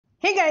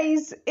Hey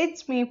guys,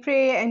 it's me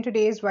Prey and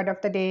today's word of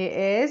the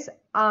day is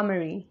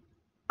Armory.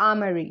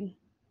 Armory.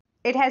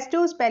 It has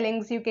two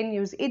spellings. You can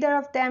use either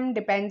of them,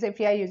 depends if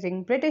you are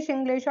using British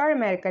English or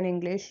American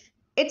English.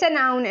 It's a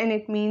noun and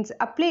it means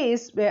a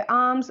place where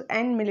arms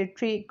and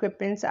military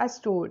equipments are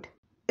stored,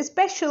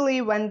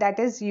 especially one that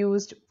is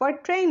used for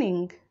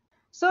training.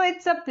 So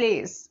it's a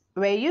place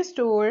where you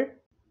store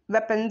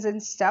weapons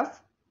and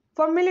stuff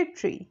for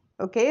military.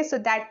 Okay, so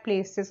that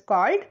place is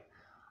called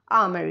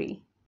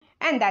Armory.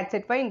 And that's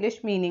it for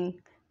English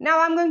meaning.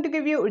 Now I'm going to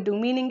give you Urdu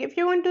meaning. If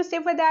you want to stay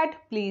for that,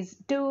 please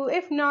do.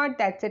 If not,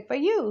 that's it for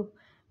you.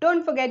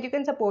 Don't forget you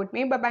can support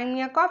me by buying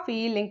me a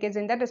coffee. Link is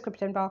in the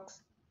description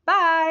box.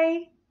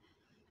 Bye!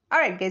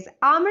 Alright guys,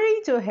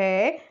 armoury जो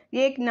है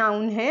ये एक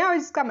noun है और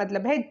इसका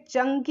मतलब है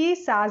जंगी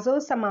साजो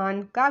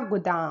सामान का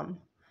गोदाम।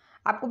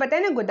 आपको पता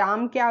है ना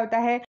गोदाम क्या होता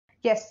है?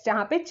 यस,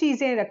 जहाँ पे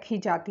चीज़ें रखी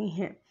जाती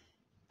हैं।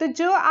 तो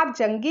जो आप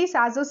जंगी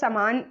साजो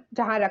सामान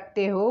जहाँ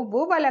रखते हो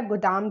वो वाला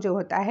गोदाम जो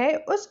होता है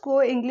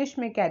उसको इंग्लिश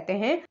में कहते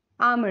हैं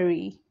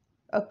armoury.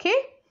 Okay,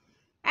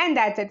 and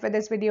that's it for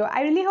this video.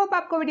 I really hope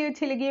आपको वीडियो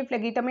अच्छी लगी। इफ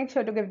लगी तो make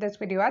sure to give this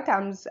video a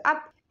thumbs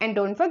up and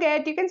don't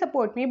forget you can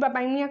support me by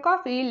buying me a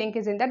coffee. Link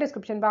is in the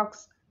description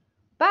box.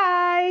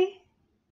 Bye.